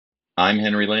I'm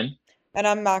Henry Lynn, And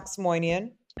I'm Max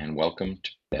Moynihan. and welcome to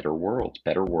Better World.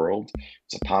 Better World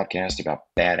is a podcast about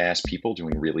badass people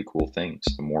doing really cool things.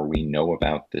 The more we know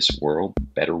about this world, the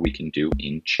better we can do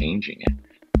in changing it.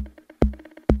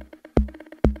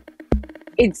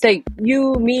 It's like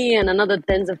you, me, and another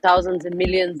tens of thousands and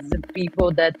millions of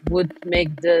people that would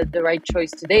make the right choice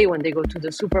today when they go to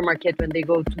the supermarket, when they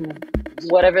go to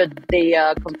whatever they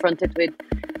are confronted with,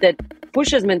 that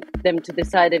pushes them to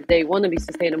decide if they want to be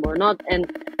sustainable or not.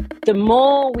 And the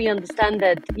more we understand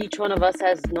that each one of us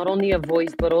has not only a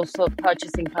voice, but also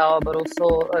purchasing power, but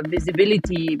also a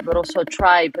visibility, but also a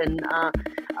tribe and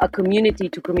a community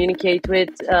to communicate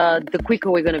with, the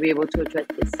quicker we're going to be able to address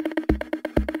this.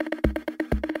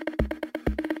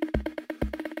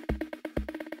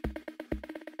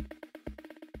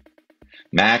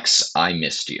 Max, I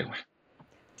missed you.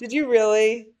 Did you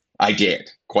really? I did,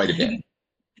 quite a bit.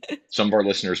 Some of our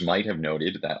listeners might have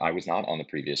noted that I was not on the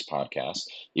previous podcast.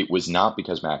 It was not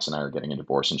because Max and I are getting a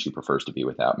divorce and she prefers to be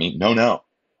without me. No, no.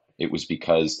 It was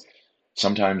because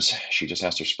sometimes she just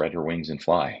has to spread her wings and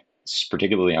fly,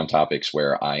 particularly on topics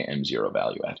where I am zero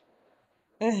value at.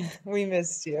 We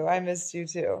missed you. I missed you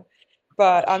too.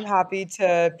 But I'm happy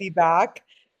to be back.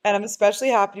 And I'm especially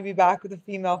happy to be back with a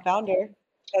female founder.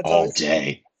 That's All always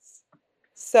day.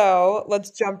 so. Let's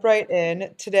jump right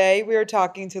in. Today we are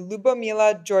talking to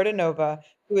Lubomila Jordanova,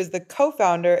 who is the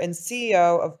co-founder and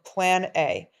CEO of Plan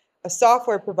A, a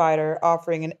software provider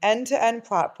offering an end-to-end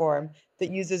platform that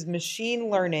uses machine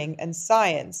learning and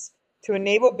science to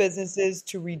enable businesses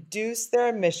to reduce their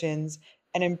emissions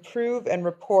and improve and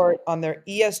report on their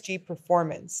ESG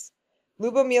performance.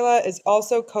 Lubomila is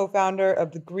also co-founder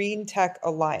of the Green Tech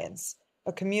Alliance,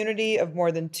 a community of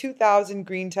more than 2,000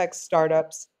 green tech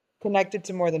startups connected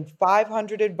to more than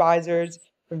 500 advisors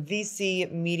from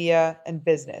VC, media, and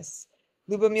business.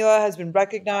 Lubomila has been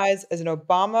recognized as an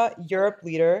Obama Europe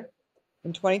leader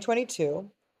in 2022,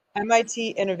 MIT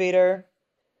Innovator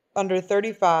Under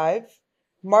 35,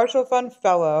 Marshall Fund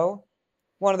Fellow,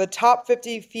 one of the top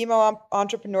 50 female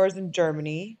entrepreneurs in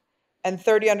Germany, and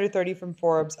 30 under 30 from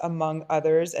Forbes, among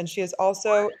others. And she is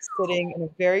also sitting in a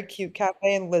very cute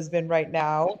cafe in Lisbon right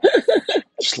now.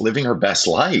 Just living her best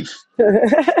life.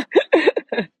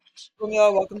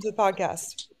 Lubomila, welcome to the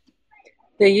podcast.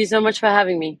 Thank you so much for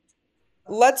having me.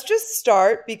 Let's just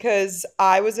start because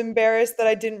I was embarrassed that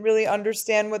I didn't really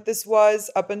understand what this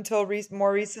was up until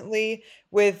more recently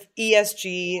with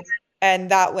ESG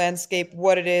and that landscape,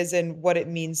 what it is and what it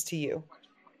means to you.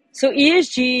 So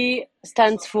ESG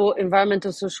stands for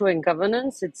Environmental, Social, and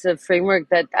Governance. It's a framework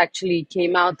that actually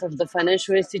came out of the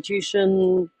financial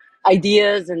institution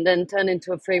ideas and then turned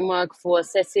into a framework for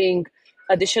assessing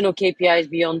additional KPIs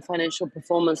beyond financial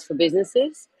performance for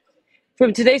businesses.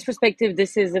 From today's perspective,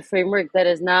 this is a framework that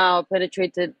has now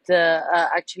penetrated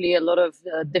actually a lot of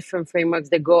different frameworks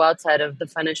that go outside of the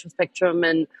financial spectrum.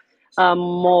 And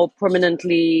more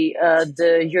prominently,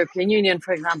 the European Union,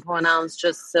 for example, announced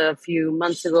just a few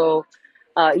months ago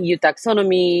EU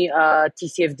taxonomy.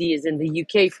 TCFD is in the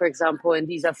UK, for example, and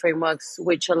these are frameworks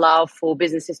which allow for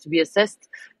businesses to be assessed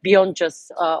beyond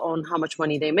just on how much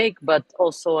money they make, but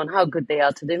also on how good they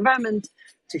are to the environment,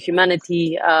 to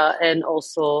humanity, and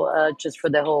also just for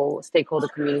the whole stakeholder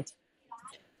community.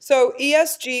 So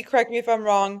ESG, correct me if I'm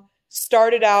wrong,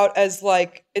 started out as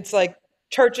it's like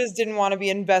churches didn't want to be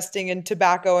investing in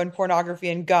tobacco and pornography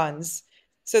and guns.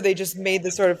 So they just made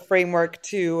the sort of framework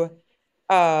to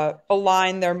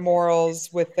align their morals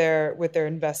with their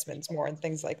investments more and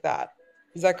things like that.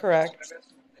 Is that correct?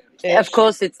 Of Ish.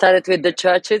 course, it started with the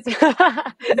churches.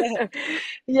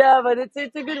 Yeah, but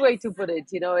it's a good way to put it.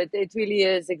 You know, it really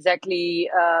is exactly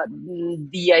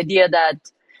the idea that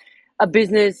a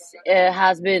business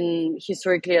has been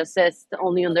historically assessed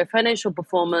only on their financial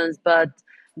performance, but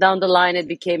down the line it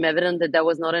became evident that that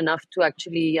was not enough to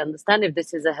actually understand if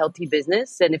this is a healthy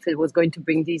business and if it was going to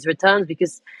bring these returns,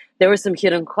 because there were some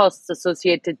hidden costs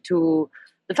associated to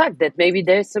the fact that maybe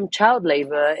there's some child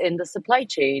labor in the supply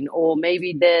chain, or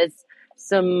maybe there's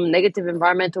some negative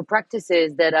environmental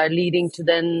practices that are leading to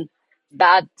then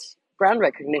bad brand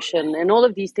recognition. And all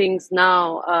of these things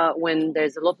now, when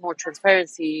there's a lot more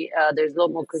transparency, there's a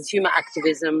lot more consumer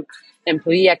activism,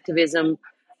 employee activism,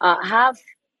 have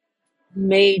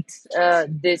made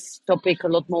this topic a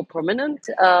lot more prominent.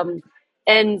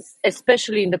 And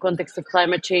especially in the context of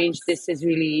climate change, this is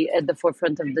really at the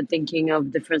forefront of the thinking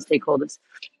of different stakeholders.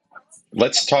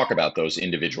 Let's talk about those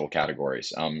individual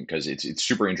categories because it's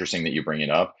super interesting that you bring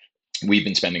it up. We've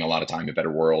been spending a lot of time at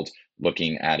Better World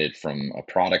looking at it from a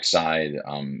product side,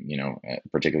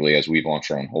 particularly as we've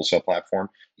launched our own wholesale platform.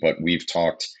 But we've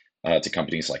talked to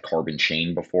companies like Carbon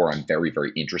Chain before. I'm very,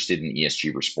 very interested in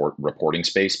ESG reporting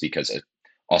space because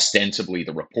ostensibly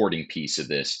the reporting piece of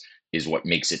this is what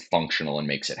makes it functional and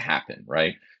makes it happen,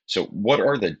 right? So what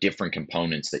are the different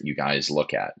components that you guys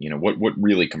look at? What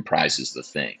really comprises the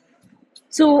thing?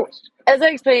 So, as I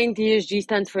explained, ESG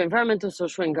stands for environmental,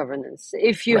 social, and governance.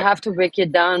 If you Right. have to break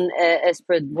it down as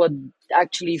per what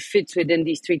actually fits within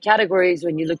these three categories,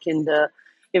 when you look in the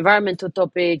environmental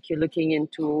topic, you're looking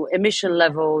into emission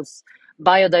levels,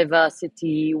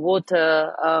 biodiversity,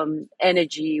 water,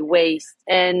 energy, waste.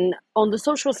 And on the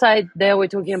social side, there we're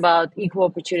talking about equal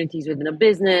opportunities within a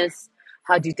business.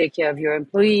 How do you take care of your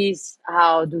employees?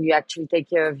 How do you actually take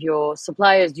care of your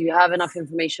suppliers? Do you have enough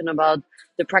information about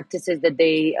the practices that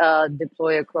they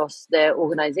deploy across their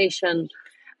organization?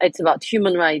 It's about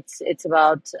human rights. It's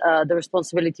about the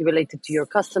responsibility related to your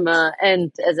customer.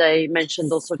 And as I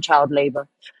mentioned, also child labor.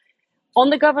 On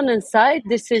the governance side,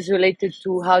 this is related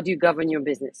to how do you govern your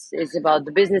business. It's about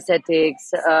the business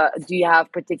ethics. Do you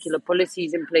have particular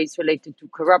policies in place related to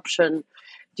corruption?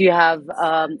 Do you have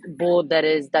board that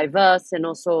is diverse and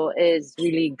also is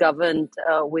really governed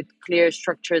with clear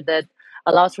structure that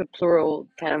allows for plural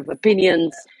kind of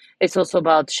opinions? It's also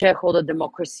about shareholder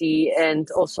democracy and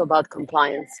also about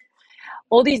compliance.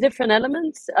 All these different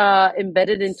elements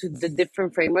embedded into the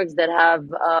different frameworks that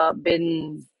have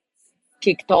been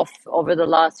kicked off over the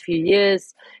last few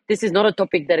years. This is not a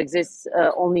topic that exists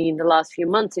only in the last few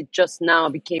months. It just now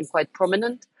became quite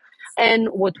prominent. And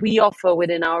what we offer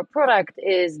within our product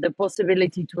is the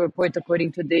possibility to report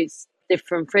according to these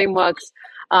different frameworks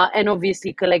and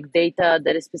obviously collect data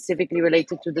that is specifically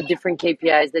related to the different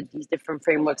KPIs that these different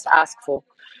frameworks ask for.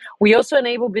 We also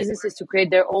enable businesses to create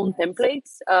their own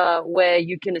templates where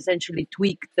you can essentially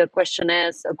tweak the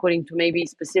questionnaires according to maybe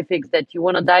specifics that you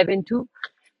want to dive into.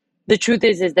 The truth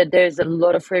is that there's a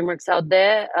lot of frameworks out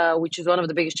there, which is one of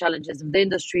the biggest challenges of the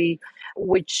industry,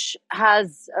 which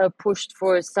has pushed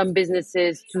for some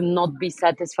businesses to not be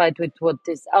satisfied with what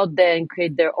is out there and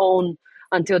create their own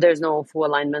until there's no full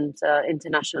alignment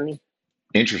internationally.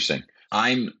 Interesting.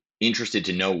 I'm interested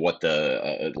to know what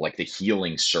the like the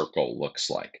healing circle looks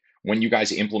like. When you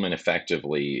guys implement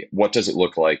effectively, what does it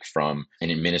look like from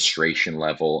an administration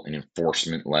level, an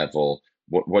enforcement level?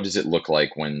 What does it look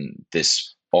like when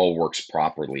this all works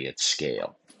properly at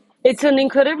scale? It's an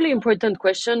incredibly important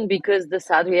question because the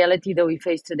sad reality that we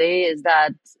face today is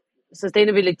that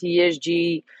sustainability,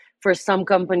 ESG, for some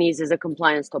companies is a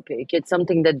compliance topic. It's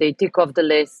something that they tick off the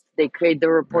list, they create the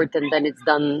report, and then it's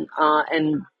done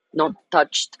and not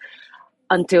touched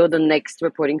until the next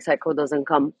reporting cycle doesn't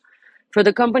come. For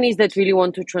the companies that really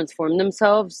want to transform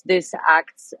themselves, this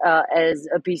acts as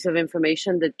a piece of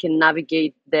information that can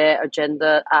navigate their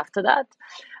agenda after that.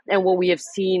 And what we have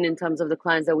seen in terms of the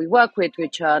clients that we work with,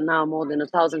 which are now more than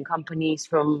 1,000 companies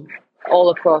from all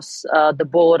across the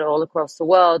board, all across the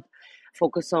world,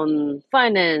 focus on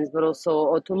finance, but also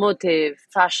automotive,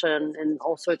 fashion, and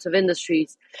all sorts of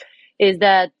industries, is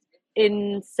that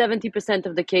in 70%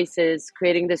 of the cases,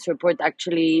 creating this report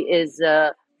actually is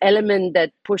an element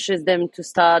that pushes them to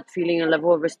start feeling a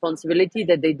level of responsibility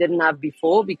that they didn't have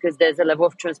before because there's a level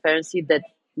of transparency that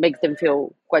makes them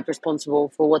feel quite responsible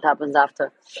for what happens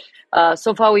after.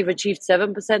 So far, we've achieved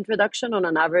 7% reduction on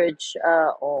an average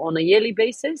on a yearly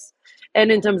basis.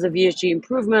 And in terms of ESG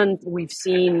improvement, we've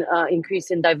seen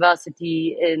increase in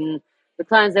diversity in the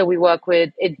clients that we work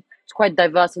with. It's quite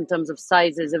diverse in terms of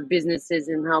sizes of businesses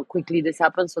and how quickly this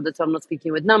happens. So that's why I'm not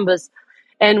speaking with numbers.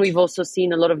 And we've also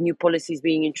seen a lot of new policies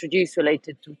being introduced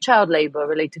related to child labor,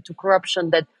 related to corruption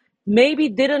that maybe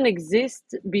didn't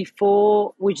exist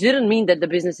before, which didn't mean that the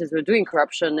businesses were doing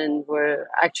corruption and were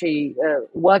actually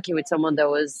working with someone that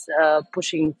was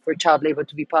pushing for child labor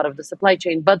to be part of the supply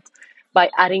chain. But by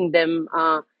adding them,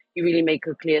 you really make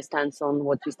a clear stance on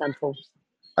what we stand for.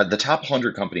 The top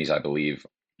 100 companies, I believe,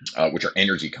 which are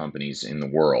energy companies in the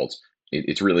world,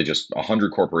 it's really just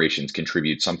 100 corporations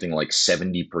contribute something like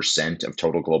 70% of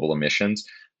total global emissions.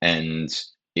 And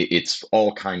it's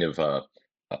all kind of a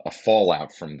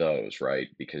fallout from those, right?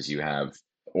 Because you have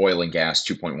oil and gas,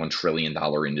 $2.1 trillion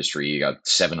industry. You got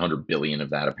 700 billion of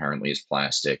that apparently is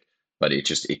plastic. But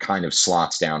it kind of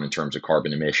slots down in terms of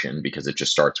carbon emission because it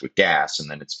just starts with gas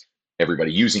and then it's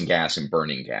everybody using gas and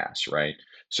burning gas, right?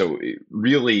 So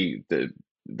really,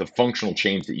 the functional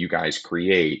change that you guys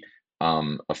create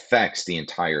affects the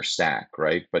entire stack,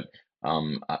 right? But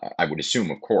I would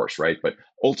assume, of course, right? But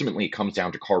ultimately, it comes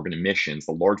down to carbon emissions,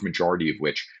 the large majority of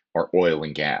which are oil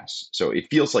and gas. So it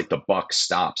feels like the buck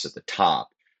stops at the top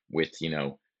with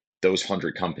those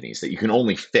 100 companies that you can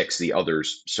only fix the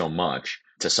others so much.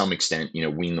 To some extent,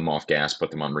 wean them off gas,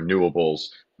 put them on renewables,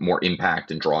 more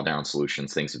impact and drawdown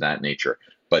solutions, things of that nature.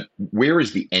 But where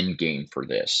is the end game for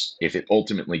this if it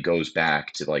ultimately goes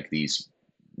back to like these,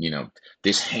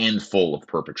 this handful of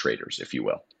perpetrators, if you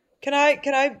will? Can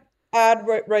I add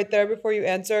right there before you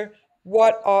answer?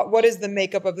 What is the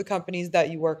makeup of the companies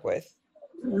that you work with?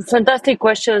 Fantastic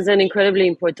questions and incredibly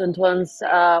important ones.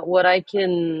 What I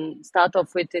can start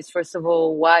off with is, first of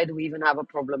all, why do we even have a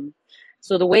problem?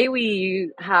 So the way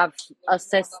we have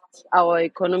assessed our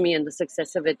economy and the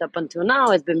success of it up until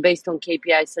now has been based on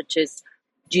KPIs such as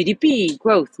GDP,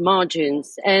 growth,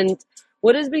 margins. And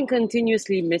what has been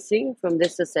continuously missing from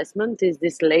this assessment is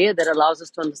this layer that allows us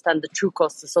to understand the true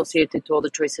costs associated to all the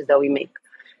choices that we make.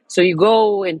 So you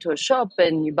go into a shop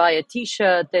and you buy a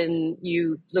T-shirt, and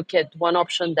you look at one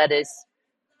option that is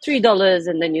 $3,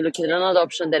 and then you look at another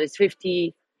option that is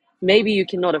 50. Maybe you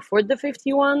cannot afford the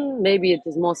 51. Maybe it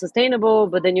is more sustainable,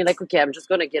 but then you're like, okay, I'm just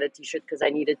gonna get a T-shirt because I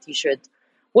need a T-shirt.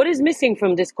 What is missing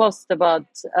from this cost about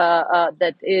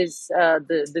that is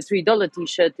the $3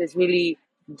 T-shirt is really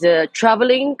the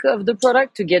traveling of the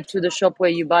product to get to the shop where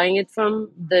you're buying it from,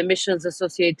 the emissions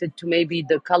associated to maybe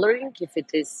the coloring if it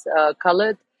is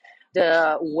colored,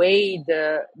 the way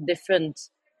the different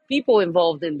people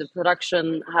involved in the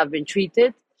production have been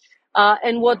treated.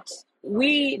 And what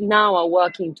we now are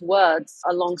working towards,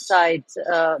 alongside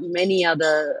many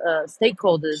other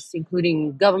stakeholders,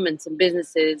 including governments and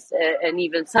businesses and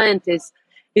even scientists,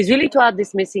 is really to add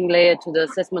this missing layer to the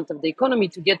assessment of the economy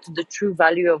to get to the true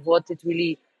value of what it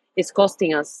really is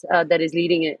costing us, that is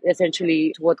leading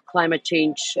essentially to what climate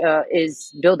change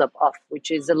is built up of, which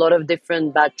is a lot of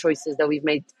different bad choices that we've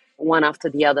made one after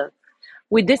the other.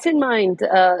 With this in mind,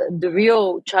 the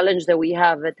real challenge that we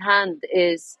have at hand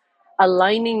is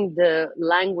aligning the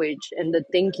language and the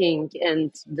thinking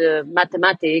and the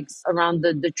mathematics around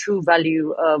the true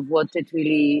value of what it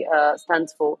really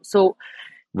stands for. So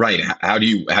Right. How do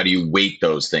you weight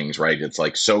those things, right? It's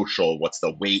like social, what's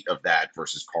the weight of that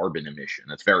versus carbon emission?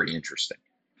 That's very interesting.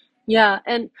 yeah,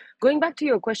 and going back to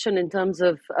your question in terms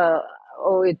of,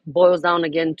 it boils down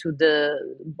again to the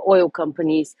oil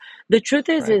companies. The truth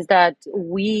Right. is that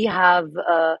we have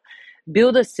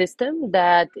built a system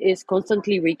that is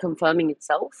constantly reconfirming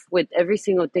itself with every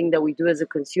single thing that we do as a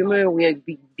consumer. We are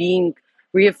being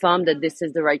reaffirmed that this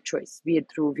is the right choice, be it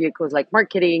through vehicles like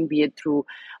marketing, be it through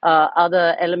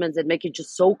other elements that make it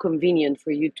just so convenient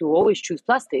for you to always choose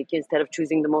plastic instead of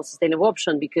choosing the most sustainable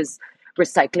option, because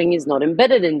recycling is not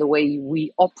embedded in the way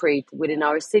we operate within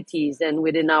our cities and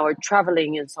within our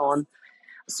traveling and so on.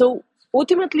 So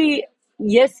ultimately,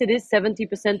 yes, it is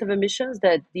 70% of emissions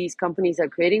that these companies are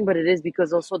creating, but it is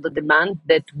because also the demand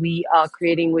that we are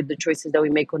creating with the choices that we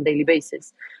make on a daily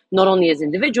basis, not only as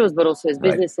individuals, but also as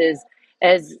Right. businesses,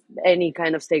 as any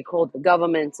kind of stakeholder,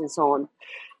 governments, and so on.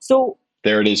 So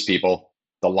There it is, people.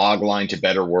 The log line to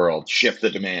better world. Shift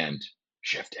the demand.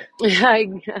 Shift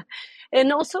it.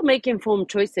 and also make informed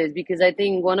choices, because I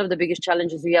think one of the biggest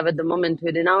challenges we have at the moment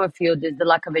within our field is the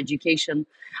lack of education.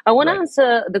 I want to Right.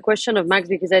 answer the question of Max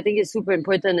because I think it's super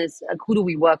important, is who do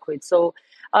we work with? So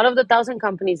out of the 1,000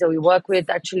 companies that we work with,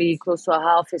 actually close to a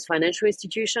half is financial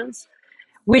institutions,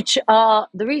 which are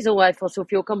the reason why fossil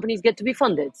fuel companies get to be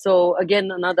funded. So again,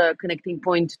 another connecting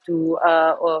point to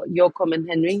your comment,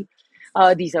 Henry.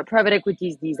 These are private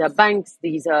equities, these are banks,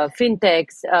 these are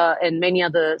fintechs, and many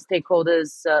other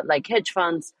stakeholders like hedge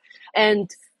funds. And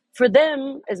for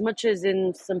them, as much as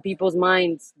in some people's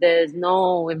minds there's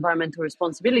no environmental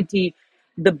responsibility,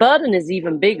 the burden is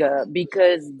even bigger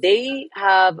because they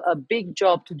have a big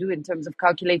job to do in terms of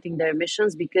calculating their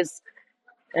emissions. Because,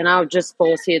 and I'll just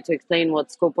pause here to explain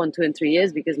what Scope 1, 2, and 3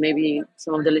 is, because maybe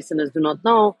some of the listeners do not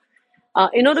know.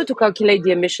 In order to calculate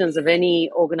the emissions of any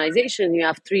organization, you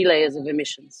have three layers of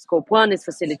emissions. Scope 1 is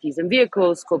facilities and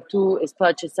vehicles. Scope 2 is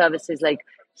purchase services like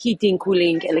heating,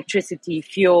 cooling, electricity,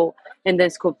 fuel. And then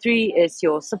Scope 3 is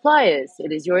your suppliers.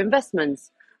 It is your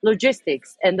investments,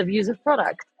 logistics, and the use of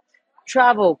product,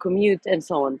 travel, commute, and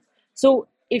so on. So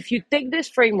if you take this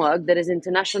framework that is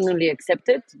internationally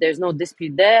accepted, there's no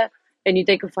dispute there, and you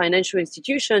take a financial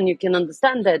institution, you can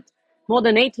understand that more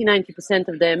than 80-90%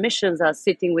 of their emissions are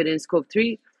sitting within Scope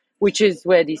 3, which is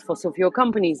where these fossil fuel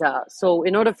companies are. So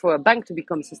in order for a bank to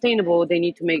become sustainable, they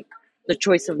need to make the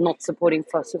choice of not supporting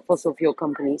fossil fuel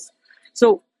companies.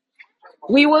 So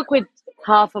we work with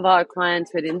half of our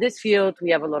clients within this field.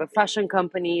 We have a lot of fashion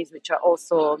companies, which are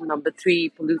also number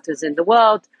 3 polluters in the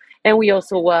world. And we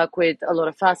also work with a lot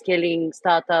of fast scaling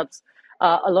startups,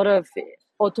 a lot of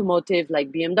automotive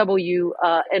like BMW,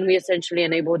 and we essentially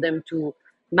enable them to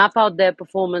map out their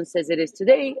performance as it is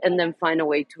today and then find a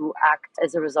way to act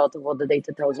as a result of what the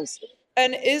data tells us.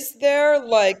 And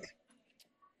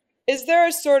Is there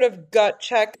a sort of gut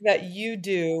check that you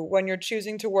do when you're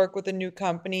choosing to work with a new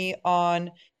company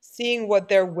on seeing what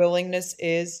their willingness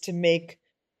is to make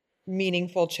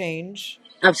meaningful change?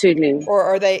 Absolutely. Or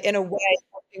are they in a way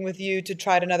working with you to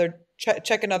try to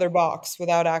check another box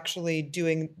without actually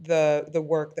doing the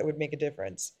work that would make a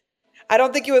difference? I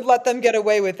don't think you would let them get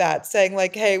away with that, saying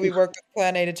like, "Hey, we worked with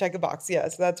Plan A to check a box." Yeah,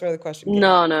 so that's where the question came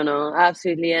from. No,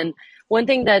 absolutely. And one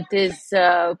thing that is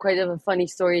quite of a funny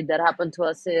story that happened to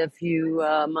us a few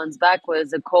months back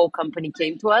was a coal company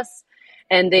came to us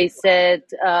and they said,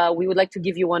 we would like to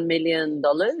give you $1 million.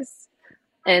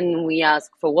 And we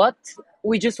asked for what?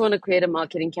 We just want to create a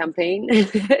marketing campaign.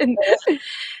 And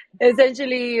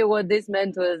essentially, what this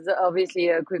meant was obviously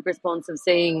a quick response of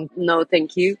saying, no,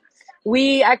 thank you.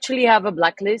 We actually have a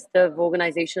blacklist of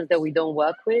organizations that we don't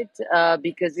work with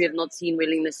because we have not seen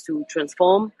willingness to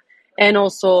transform. And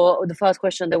also, the first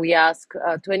question that we ask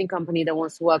to any company that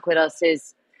wants to work with us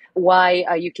is, why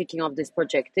are you kicking off this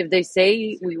project? If they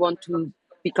say we want to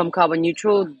become carbon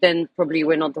neutral, then probably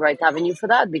we're not the right avenue for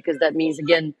that, because that means,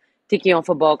 again, ticking off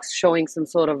a box, showing some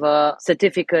sort of a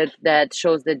certificate that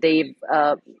shows that they've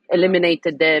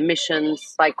eliminated their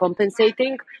emissions by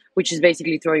compensating, which is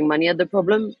basically throwing money at the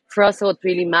problem. For us, what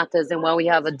really matters and why we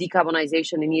have a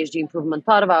decarbonization and ESG improvement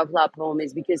part of our platform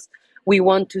is because we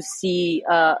want to see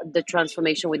the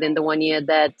transformation within the 1 year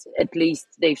that at least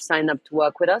they've signed up to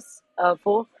work with us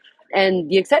for. And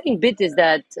the exciting bit is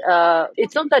that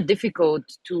it's not that difficult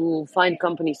to find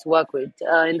companies to work with,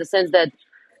 in the sense that,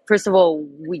 first of all,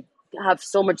 we have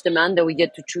so much demand that we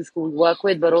get to choose who we work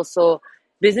with, but also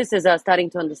businesses are starting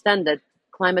to understand that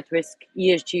climate risk,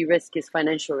 ESG risk is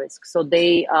financial risk. So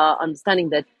they are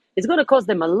understanding that it's going to cost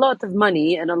them a lot of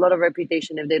money and a lot of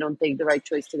reputation if they don't take the right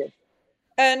choice today.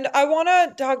 And I want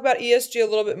to talk about ESG a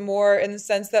little bit more in the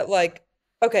sense that, like,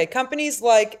 okay, companies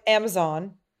like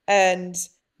Amazon and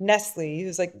Nestle,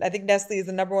 who's like, I think Nestle is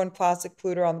the number one plastic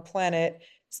polluter on the planet,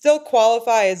 still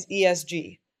qualify as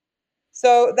ESG.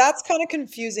 So that's kind of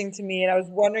confusing to me. And I was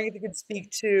wondering if you could speak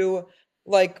to,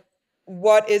 like,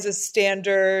 what is a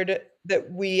standard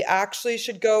that we actually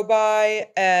should go by,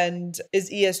 and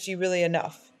is ESG really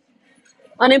enough?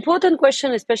 An important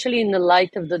question, especially in the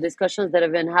light of the discussions that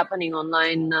have been happening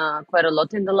online quite a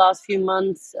lot in the last few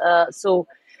months. So,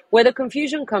 where the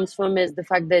confusion comes from is the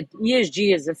fact that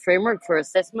ESG is a framework for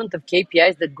assessment of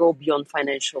KPIs that go beyond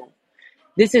financial.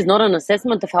 This is not an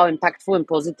assessment of how impactful and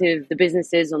positive the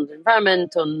business is on the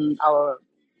environment, on our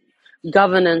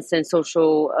governance and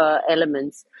social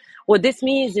elements. What this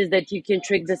means is that you can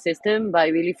trick the system by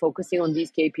really focusing on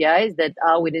these KPIs that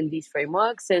are within these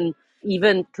frameworks, and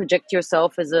even project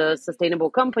yourself as a sustainable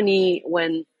company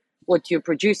when what you're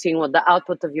producing, what the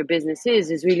output of your business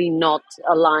is really not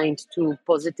aligned to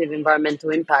positive environmental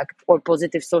impact or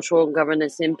positive social and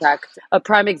governance impact. A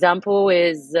prime example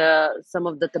is some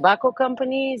of the tobacco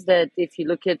companies that, if you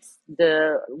look at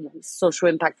the social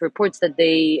impact reports that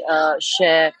they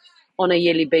share on a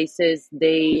yearly basis,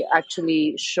 they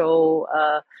actually show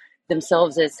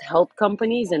themselves as health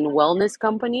companies and wellness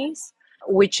companies,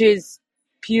 which is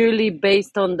purely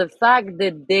based on the fact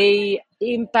that they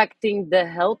impacting the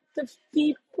health of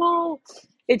people.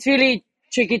 It's really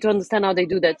tricky to understand how they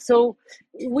do that. So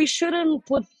we shouldn't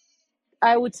put,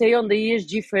 I would say, on the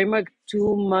ESG framework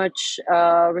too much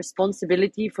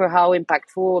responsibility for how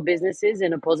impactful a business is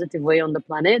in a positive way on the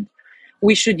planet.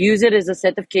 We should use it as a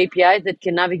set of KPIs that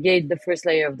can navigate the first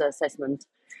layer of the assessment.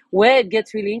 Where it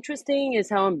gets really interesting is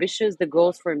how ambitious the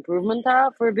goals for improvement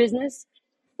are for a business.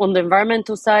 On the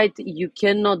environmental side, you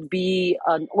cannot be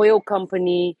an oil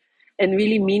company and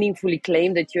really meaningfully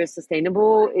claim that you're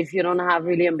sustainable if you don't have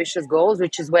really ambitious goals,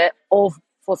 which is where all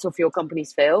fossil fuel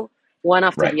companies fail, one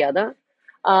after Right. the other.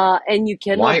 And you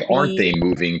Why cannot aren't be. they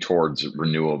moving towards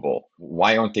renewable?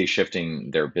 Why aren't they shifting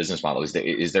their business model?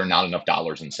 Is there not enough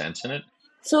dollars and cents in it?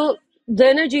 So the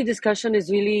energy discussion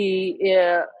is really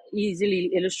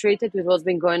easily illustrated with what's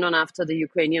been going on after the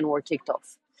Ukrainian war kicked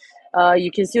off.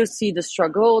 You can still see the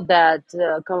struggle that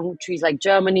countries like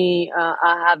Germany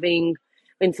are having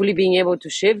in fully being able to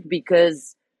shift,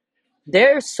 because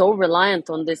they're so reliant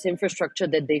on this infrastructure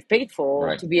that they've paid for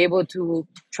Right. to be able to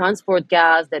transport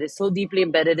gas that is so deeply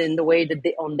embedded in the way that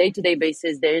they, on day-to-day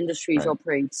basis, their industries Right.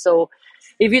 operate. So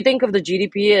if you think of the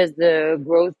GDP as the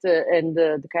growth and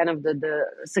the kind of the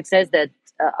success that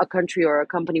a country or a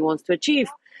company wants to achieve,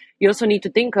 you also need to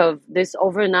think of this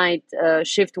overnight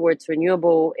shift towards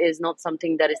renewable is not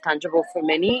something that is tangible for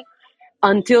many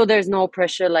until there's no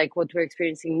pressure like what we're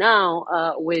experiencing now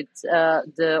with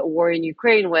the war in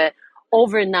Ukraine, where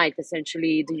overnight,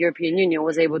 essentially, the European Union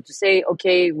was able to say,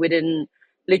 okay, within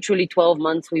literally 12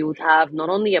 months, we would have not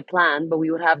only a plan, but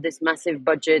we would have this massive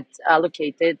budget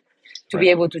allocated to be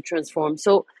Right. able to transform.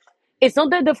 So it's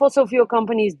not that the fossil fuel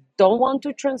companies don't want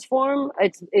to transform.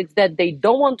 It's that they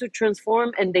don't want to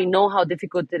transform, and they know how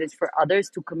difficult it is for others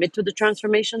to commit to the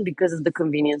transformation because of the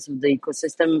convenience of the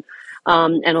ecosystem,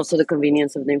 and also the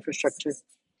convenience of the infrastructure.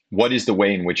 What is the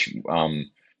way in which,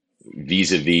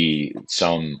 vis-a-vis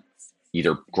some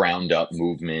either ground up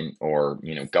movement or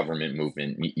government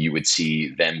movement, you would see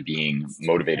them being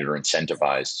motivated or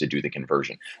incentivized to do the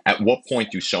conversion? At what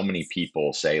point do so many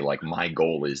people say, like, my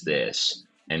goal is this,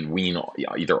 and wean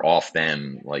either off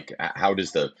them? Like,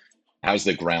 how's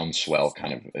the groundswell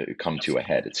kind of come to a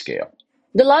head at scale?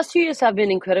 The last few years have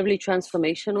been incredibly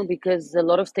transformational because a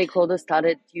lot of stakeholders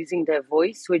started using their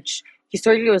voice, which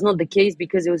historically was not the case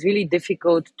because it was really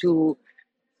difficult to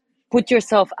put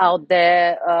yourself out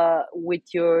there with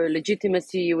your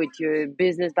legitimacy, with your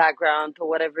business background, or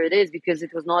whatever it is, because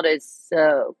it was not as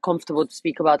comfortable to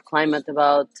speak about climate,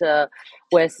 about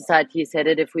where society is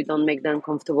headed if we don't make the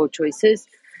uncomfortable choices.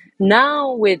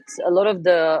 Now, with a lot of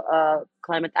the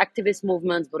climate activist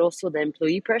movements, but also the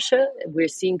employee pressure, we're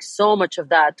seeing so much of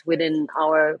that within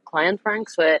our client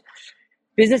ranks where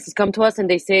businesses come to us and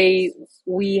they say,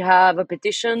 we have a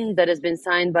petition that has been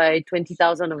signed by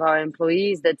 20,000 of our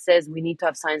employees that says we need to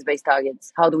have science-based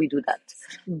targets. How do we do that?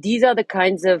 These are the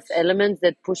kinds of elements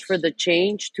that push for the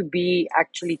change to be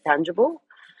actually tangible.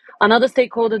 Another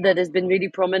stakeholder that has been really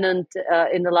prominent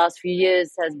in the last few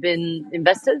years has been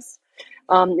investors.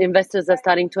 Investors are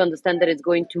starting to understand that it's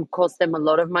going to cost them a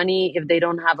lot of money if they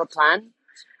don't have a plan.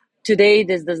 Today,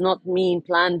 this does not mean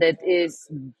plan that is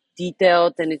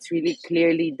detailed and it's really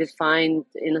clearly defined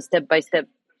in a step-by-step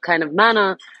kind of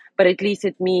manner, but at least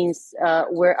it means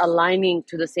we're aligning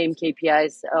to the same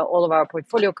KPIs, all of our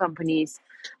portfolio companies,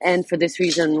 and for this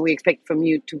reason, we expect from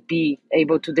you to be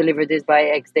able to deliver this by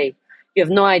X day. You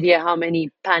have no idea how many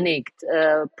panicked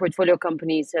portfolio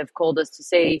companies have called us to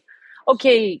say,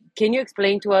 okay, can you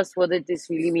explain to us what does this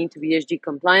really mean to be ESG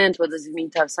compliant? What does it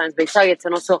mean to have science-based targets?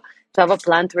 And also to have a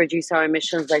plan to reduce our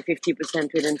emissions by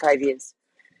 50% within 5 years.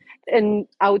 And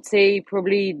I would say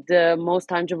probably the most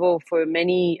tangible for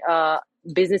many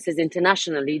businesses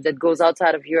internationally that goes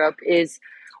outside of Europe is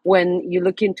when you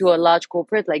look into a large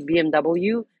corporate like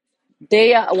BMW.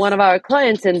 They are one of our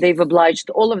clients and they've obliged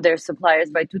all of their suppliers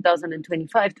by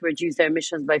 2025 to reduce their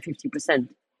emissions by 50%.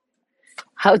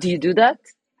 How do you do that?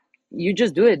 You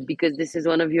just do it because this is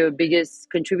one of your biggest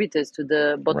contributors to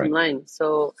the bottom Right. line.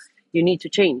 So you need to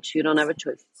change. You don't have a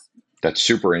choice. That's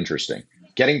super interesting.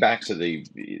 Getting back to the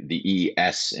E,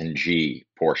 S, and G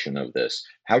portion of this,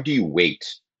 how do you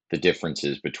weight the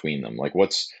differences between them? Like,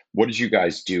 what did you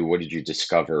guys do? What did you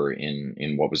discover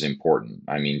in what was important?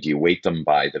 I mean, do you weight them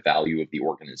by the value of the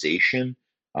organization?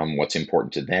 What's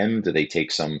important to them? Do they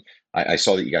take some? I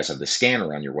saw that you guys have the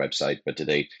scanner on your website, but do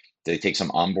they take some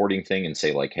onboarding thing and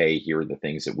say, like, hey, here are the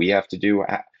things that we have to do?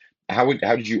 How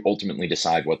did you ultimately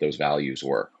decide what those values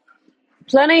were?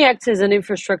 Plan A acts as an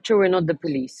infrastructure, we're not the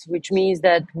police, which means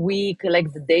that we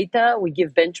collect the data, we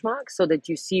give benchmarks so that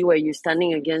you see where you're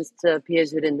standing against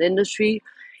peers within the industry.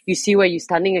 You see where you're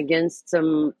standing against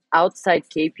some outside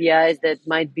KPIs that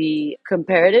might be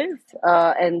comparative.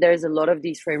 And there's a lot of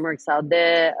these frameworks out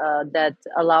there that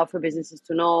allow for businesses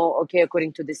to know, okay,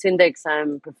 according to this index,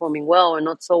 I'm performing well or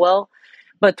not so well.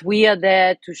 But we are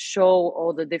there to show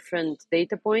all the different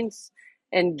data points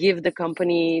and give the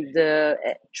company the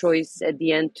choice at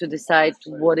the end to decide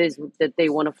what is that they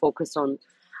want to focus on.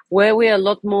 Where we are a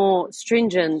lot more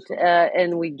stringent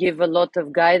and we give a lot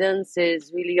of guidance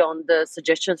is really on the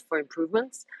suggestions for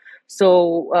improvements.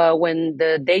 So when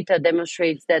the data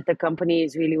demonstrates that the company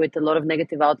is really with a lot of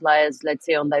negative outliers, let's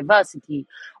say on diversity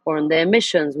or on their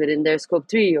emissions within their scope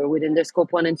 3 or within their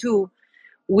scope 1 and 2,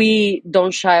 we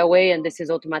don't shy away, and this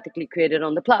is automatically created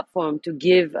on the platform to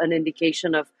give an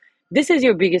indication of this is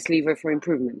your biggest lever for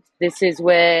improvement. This is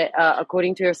where,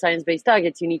 according to your science-based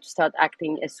targets, you need to start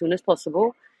acting as soon as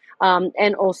possible.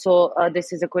 And also,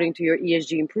 this is according to your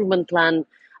ESG improvement plan,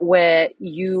 where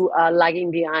you are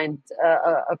lagging behind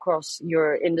across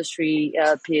your industry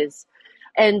peers.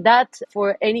 And that,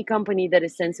 for any company that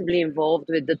is sensibly involved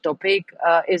with the topic,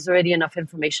 is already enough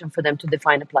information for them to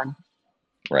define a plan.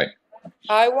 Right.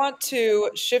 I want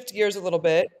to shift gears a little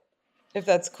bit, if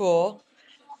that's cool,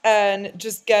 and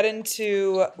just get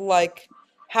into like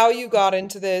how you got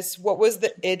into this. What was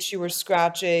the itch you were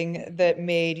scratching that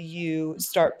made you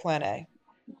start Plan A?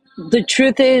 The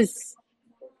truth is,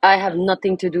 I have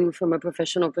nothing to do from a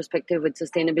professional perspective with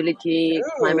sustainability, Ooh.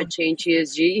 climate change,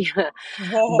 ESG.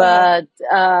 But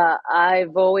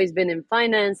I've always been in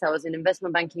finance. I was in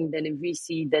investment banking, then in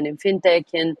VC, then in fintech.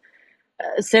 And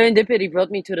serendipity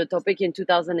brought me to the topic in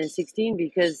 2016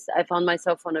 because I found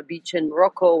myself on a beach in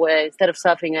Morocco where instead of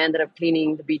surfing, I ended up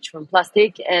cleaning the beach from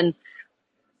plastic. And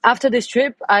after this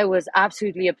trip, I was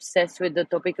absolutely obsessed with the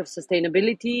topic of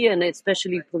sustainability and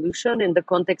especially pollution in the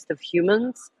context of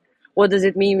humans. What does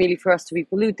it mean really for us to be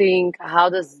polluting? How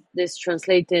does this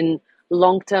translate in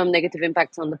long term negative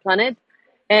impacts on the planet?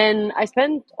 And I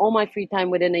spent all my free time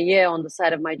within a year on the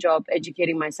side of my job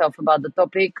educating myself about the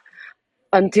topic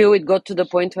until it got to the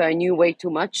point where I knew way too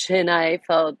much and I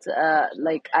felt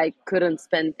like I couldn't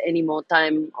spend any more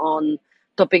time on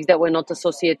topics that were not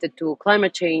associated to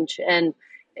climate change. And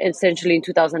essentially in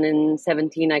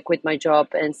 2017, I quit my job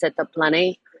and set up Plan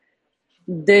A.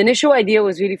 The initial idea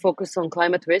was really focused on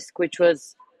climate risk, which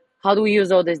was how do we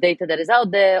use all this data that is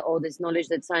out there, all this knowledge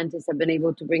that scientists have been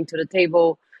able to bring to the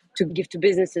table to give to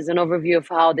businesses an overview of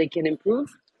how they can improve.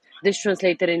 This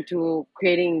translated into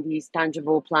creating these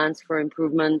tangible plans for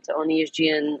improvement on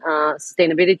ESG and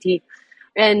sustainability.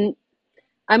 And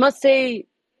I must say,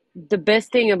 the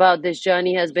best thing about this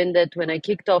journey has been that when I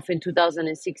kicked off in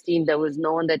 2016, there was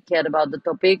no one that cared about the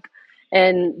topic.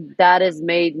 And that has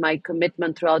made my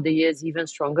commitment throughout the years even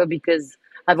stronger because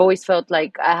I've always felt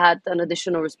like I had an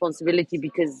additional responsibility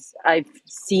because I've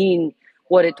seen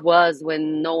what it was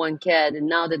when no one cared. And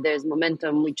now that there's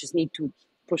momentum, we just need to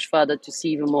push further to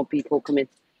see even more people commit.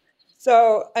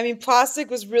 So, I mean, plastic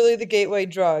was really the gateway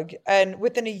drug. And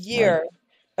within a Right. year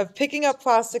of picking up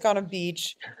plastic on a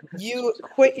beach, you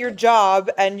quit your job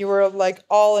and you were like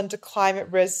all into climate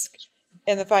risk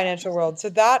in the financial world. So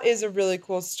that is a really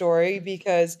cool story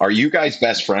because Are you guys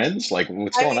best friends? Like,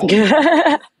 what's I going mean, on?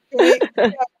 can we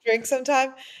have a drink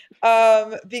sometime?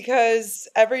 Because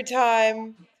every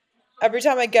time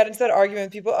I get into that argument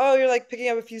with people, oh, you're like picking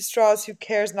up a few straws, who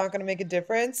cares? Not going to make a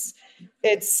difference.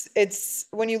 It's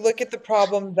when you look at the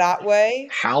problem that way.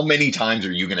 How many times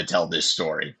are you going to tell this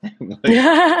story? Like,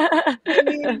 I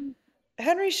mean,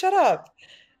 Henry, shut up.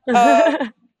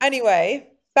 Anyway,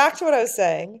 back to what I was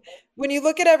saying. When you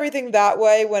look at everything that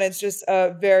way, when it's just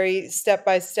a very step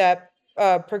by step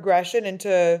progression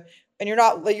into, and you're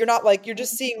not like you're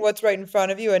just seeing what's right in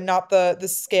front of you and not the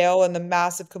scale and the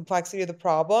massive complexity of the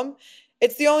problem.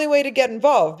 It's the only way to get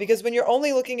involved because when you're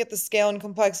only looking at the scale and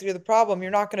complexity of the problem,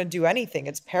 you're not going to do anything.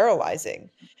 It's paralyzing.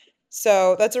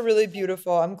 So that's a really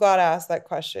beautiful. I'm glad I asked that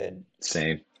question.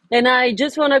 same. And I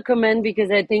just want to comment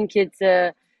because I think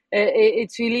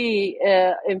it's really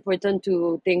important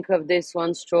to think of this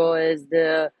one straw as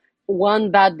the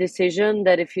one bad decision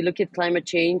that if you look at climate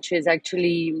change is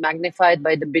actually magnified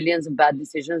by the billions of bad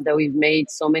decisions that we've made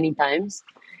so many times.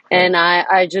 Right. And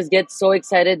I just get so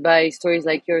excited by stories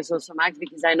like yours also, Max,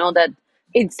 because I know that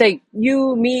it's like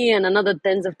you, me, and another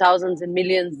tens of thousands and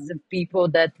millions of people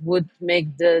that would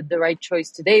make the right choice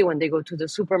today when they go to the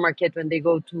supermarket, when they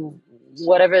go to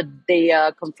whatever they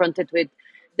are confronted with,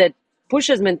 that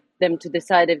pushes them to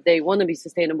decide if they want to be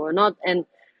sustainable or not. And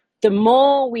the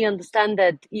more we understand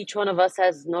that each one of us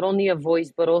has not only a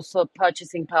voice, but also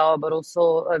purchasing power, but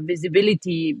also a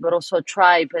visibility, but also a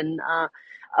tribe and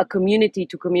a community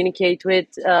to communicate with,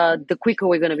 the quicker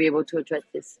we're going to be able to address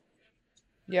this.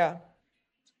 Yeah.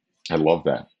 I love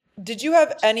that. Did you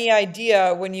have any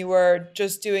idea when you were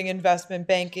just doing investment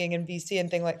banking and VC and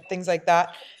things like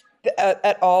that,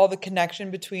 at all the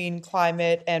connection between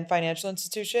climate and financial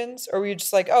institutions? Or were you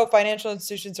just like, oh, financial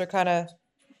institutions are kind of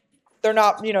they're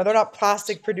not, they're not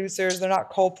plastic producers, they're not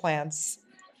coal plants.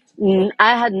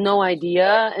 I had no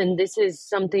idea, and this is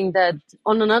something that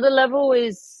on another level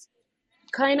is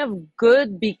kind of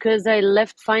good because I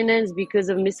left finance because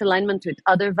of misalignment with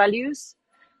other values.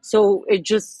 So it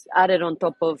just added on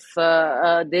top of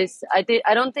this.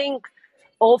 I don't think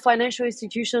all financial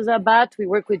institutions are bad. We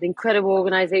work with incredible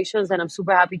organizations, and I'm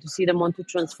super happy to see them want to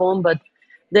transform. But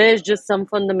there's just some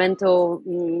fundamental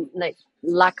like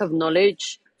lack of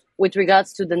knowledge with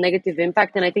regards to the negative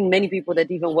impact. And I think many people that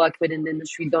even work within the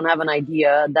industry don't have an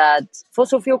idea that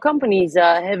fossil fuel companies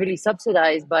are heavily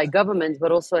subsidized by governments,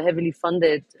 but also heavily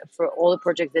funded for all the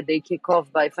projects that they kick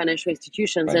off by financial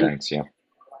institutions. By And banks, yeah.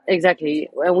 exactly.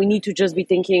 And we need to just be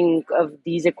thinking of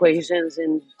these equations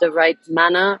in the right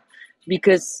manner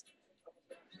because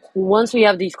once we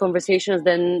have these conversations,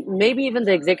 then maybe even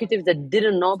the executives that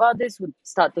didn't know about this would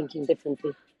start thinking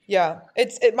differently. Yeah,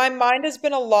 my mind has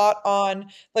been a lot on,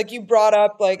 like you brought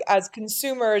up, like as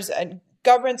consumers and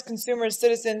governments, consumers,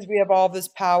 citizens, we have all this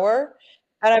power.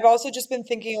 And I've also just been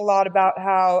thinking a lot about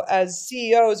how as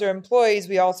CEOs or employees,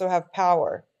 we also have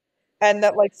power. And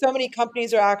that like so many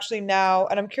companies are actually now,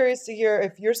 and I'm curious to hear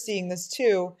if you're seeing this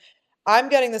too. I'm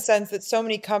getting the sense that so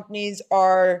many companies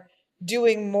are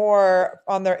doing more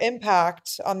on their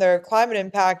impact, on their climate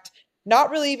impact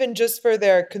not really even just for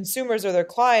their consumers or their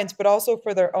clients, but also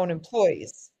for their own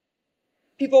employees.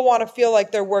 People want to feel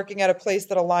like they're working at a place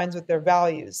that aligns with their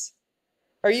values.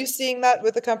 Are you seeing that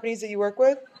with the companies that you work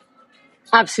with?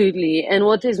 Absolutely. And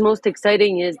what is most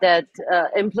exciting is that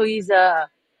employees are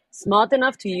smart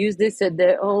enough to use this at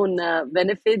their own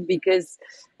benefit, because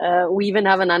we even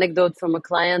have an anecdote from a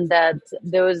client that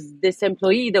there was this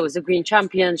employee that was a green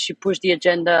champion. She pushed the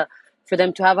agenda for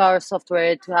them to have our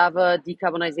software, to have a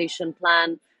decarbonization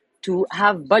plan, to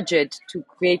have budget to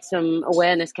create some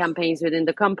awareness campaigns within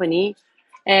the company.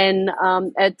 And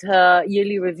at her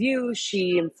yearly review,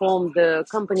 she informed the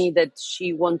company that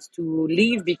she wants to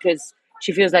leave because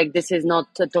she feels like this is not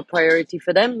a top priority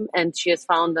for them. And she has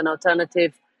found an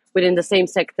alternative within the same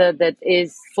sector that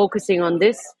is focusing on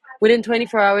this. Within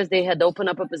 24 hours, they had opened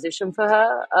up a position for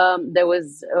her. There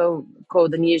was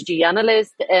called an ESG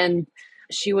analyst, and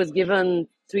she was given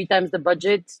 3 times the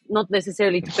budget, not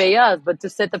necessarily to pay us, but to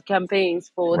set up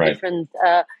campaigns for Right. different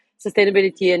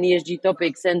sustainability and ESG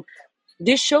topics. And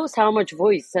this shows how much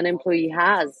voice an employee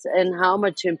has and how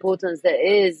much importance there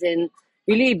is in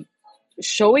really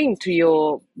showing to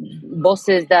your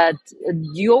bosses that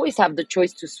you always have the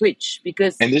choice to switch,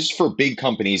 because And this is for big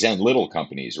companies and little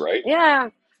companies, right? yeah,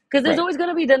 because there's Right. always going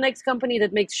to be the next company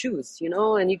that makes shoes,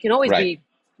 and you can always Right. be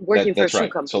working for a That's shoe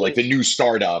right. So like company. the new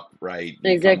startup, right?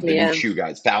 Exactly, The new yeah. shoe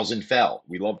guys, Thousand Fell.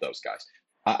 We love those guys.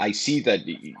 I see that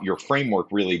your framework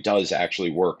really does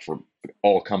actually work for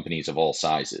all companies of all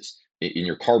sizes. In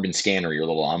your carbon scanner, your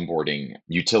little onboarding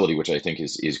utility, which I think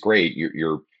is great,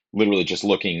 you're literally just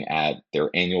looking at their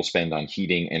annual spend on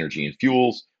heating, energy, and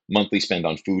fuels, monthly spend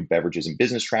on food, beverages, and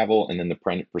business travel, and then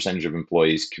the percentage of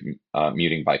employees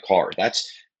commuting by car.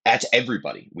 That's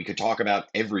everybody. We could talk about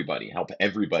everybody, help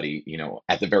everybody,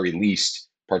 at the very least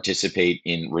participate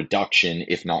in reduction,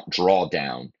 if not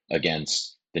drawdown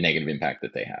against the negative impact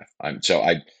that they have. So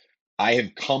I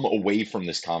have come away from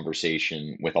this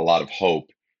conversation with a lot of hope,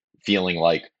 feeling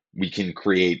like we can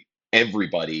create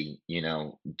everybody,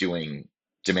 doing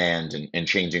demand and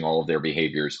changing all of their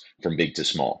behaviors from big to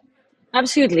small.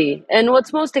 Absolutely. And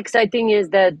what's most exciting is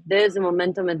that there's a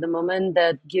momentum at the moment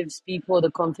that gives people the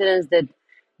confidence that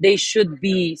they should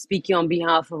be speaking on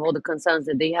behalf of all the concerns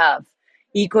that they have.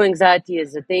 Eco anxiety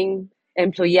is a thing,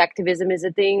 employee activism is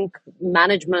a thing,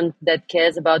 management that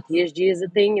cares about ESG is a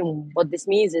thing. And what this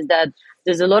means is that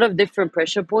there's a lot of different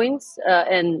pressure points,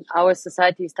 and our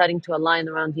society is starting to align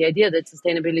around the idea that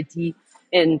sustainability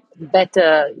and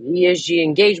better ESG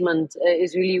engagement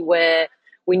is really where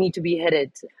we need to be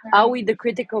headed. Are we the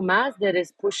critical mass that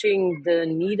is pushing the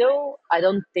needle? I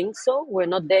don't think so. We're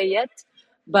not there yet.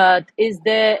 But is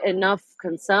there enough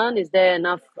concern? Is there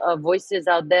enough voices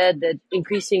out there that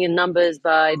increasing in numbers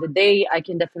by the day? I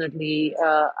can definitely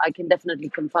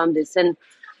confirm this. And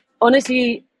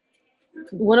honestly,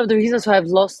 one of the reasons why I've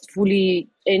lost fully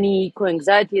any eco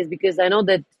anxiety is because I know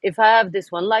that if I have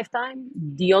this one lifetime,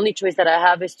 the only choice that I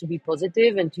have is to be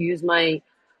positive and to use my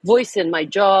voice and my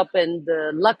job and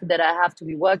the luck that I have to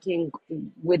be working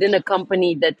within a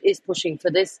company that is pushing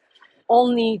for this,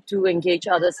 only to engage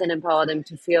others and empower them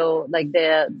to feel like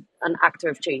they're an actor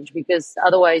of change, because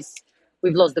otherwise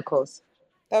we've lost the cause.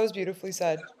 That was beautifully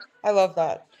said. I love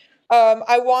that.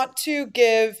 I want to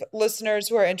give listeners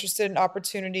who are interested an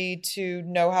opportunity to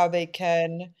know how they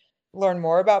can learn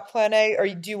more about Plan A. Or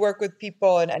do you work with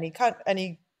people in any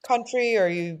country, or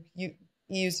you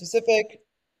EU specific,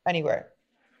 anywhere?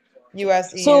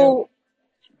 US, EU. So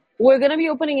we're going to be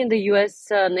opening in the US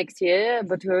next year,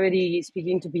 but we're already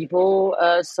speaking to people.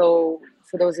 So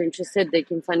for those interested, they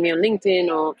can find me on LinkedIn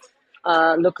or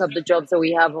look up the jobs that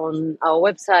we have on our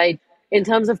website. In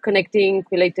terms of connecting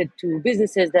related to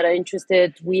businesses that are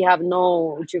interested, we have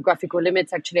no geographical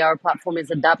limits. Actually, our platform is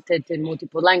adapted in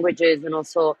multiple languages and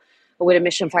also with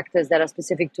emission factors that are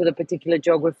specific to the particular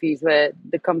geographies where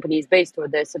the company is based or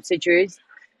their subsidiaries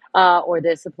or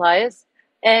their suppliers.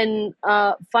 And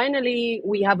finally,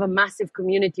 we have a massive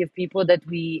community of people that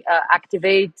we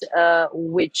activate,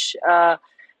 which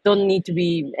don't need to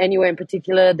be anywhere in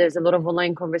particular. There's a lot of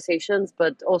online conversations,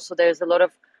 but also there's a lot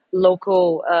of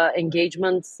local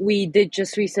engagements. We did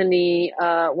just recently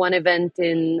one event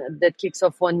that kicks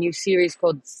off one new series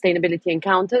called Sustainability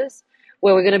Encounters,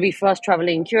 where we're going to be first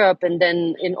traveling in Europe, and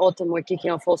then in autumn we're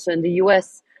kicking off also in the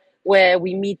US, where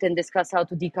we meet and discuss how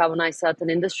to decarbonize certain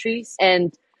industries.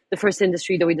 And the first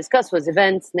industry that we discussed was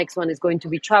events. Next one is going to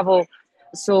be travel.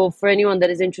 So for anyone that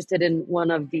is interested in one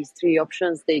of these three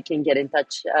options, they can get in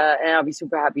touch, and I'll be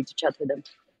super happy to chat with them.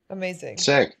 Amazing.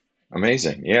 Sick.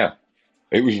 Amazing. Yeah.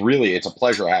 It's a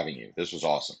pleasure having you. This was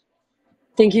awesome.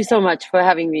 Thank you so much for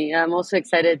having me. I'm also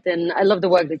excited, and I love the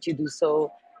work that you do.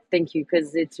 So thank you,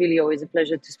 because it's really always a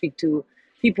pleasure to speak to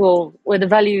people where the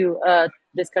value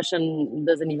discussion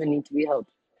doesn't even need to be held.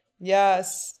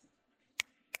 Yes.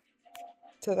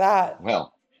 To that.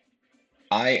 Well,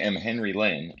 I am Henry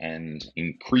Lin and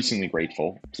increasingly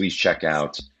grateful. Please check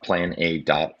out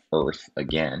plana.earth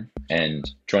again and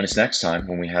join us next time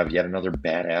when we have yet another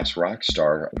badass rock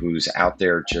star who's out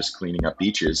there just cleaning up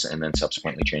beaches and then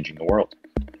subsequently changing the world.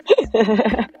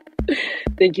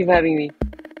 Thank you for having me.